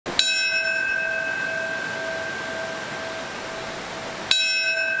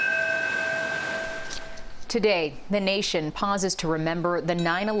Today, the nation pauses to remember the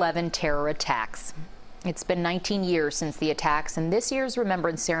 9/11 terror attacks. It's been 19 years since the attacks, and this year's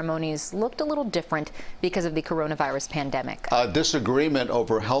remembrance ceremonies looked a little different because of the coronavirus pandemic. A disagreement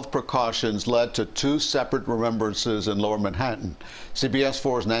over health precautions led to two separate remembrances in Lower Manhattan. CBS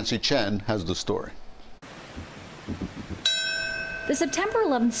 4's Nancy Chen has the story. The September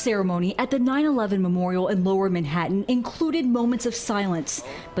 11th ceremony at the 9/11 Memorial in Lower Manhattan included moments of silence,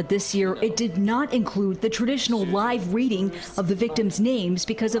 but this year it did not include the traditional live reading of the victims' names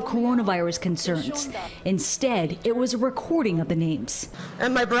because of coronavirus concerns. Instead, it was a recording of the names.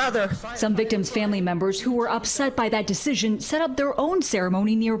 And my brother. Some victims' family members who were upset by that decision set up their own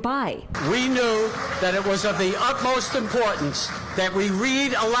ceremony nearby. We knew that it was of the utmost importance that we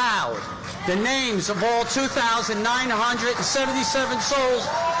read aloud the names of all 2,977 souls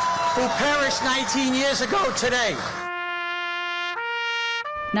who perished 19 years ago today.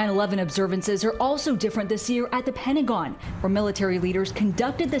 9/11 observances are also different this year at the Pentagon, where military leaders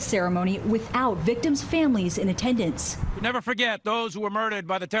conducted the ceremony without victims' families in attendance. We never forget those who were murdered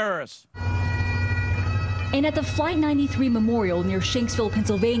by the terrorists. And at the Flight 93 Memorial near Shanksville,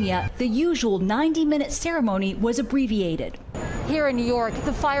 Pennsylvania, the usual 90-minute ceremony was abbreviated. Here in New York,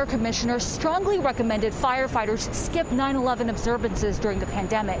 the fire commissioner strongly recommended firefighters skip 9/11 observances during the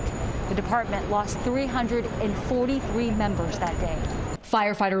pandemic. The department lost 343 members that day.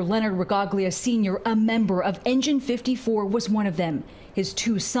 Firefighter Leonard Regaglia Sr., a member of Engine 54, was one of them. His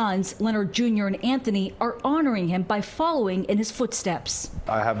two sons, Leonard Jr. and Anthony, are honoring him by following in his footsteps.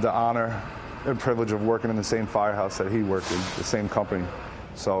 I have the honor and privilege of working in the same firehouse that he worked in, the same company.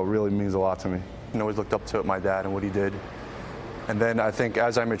 So it really means a lot to me. I always looked up to my dad and what he did. And then I think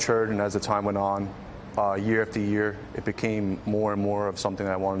as I matured and as the time went on, year after year, it became more and more of something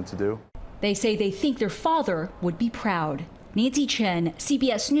I wanted to do. They say they think their father would be proud. Nancy Chen,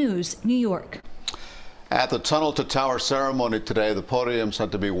 CBS News, New York. At the Tunnel to Tower ceremony today, the podiums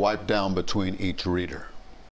had to be wiped down between each reader.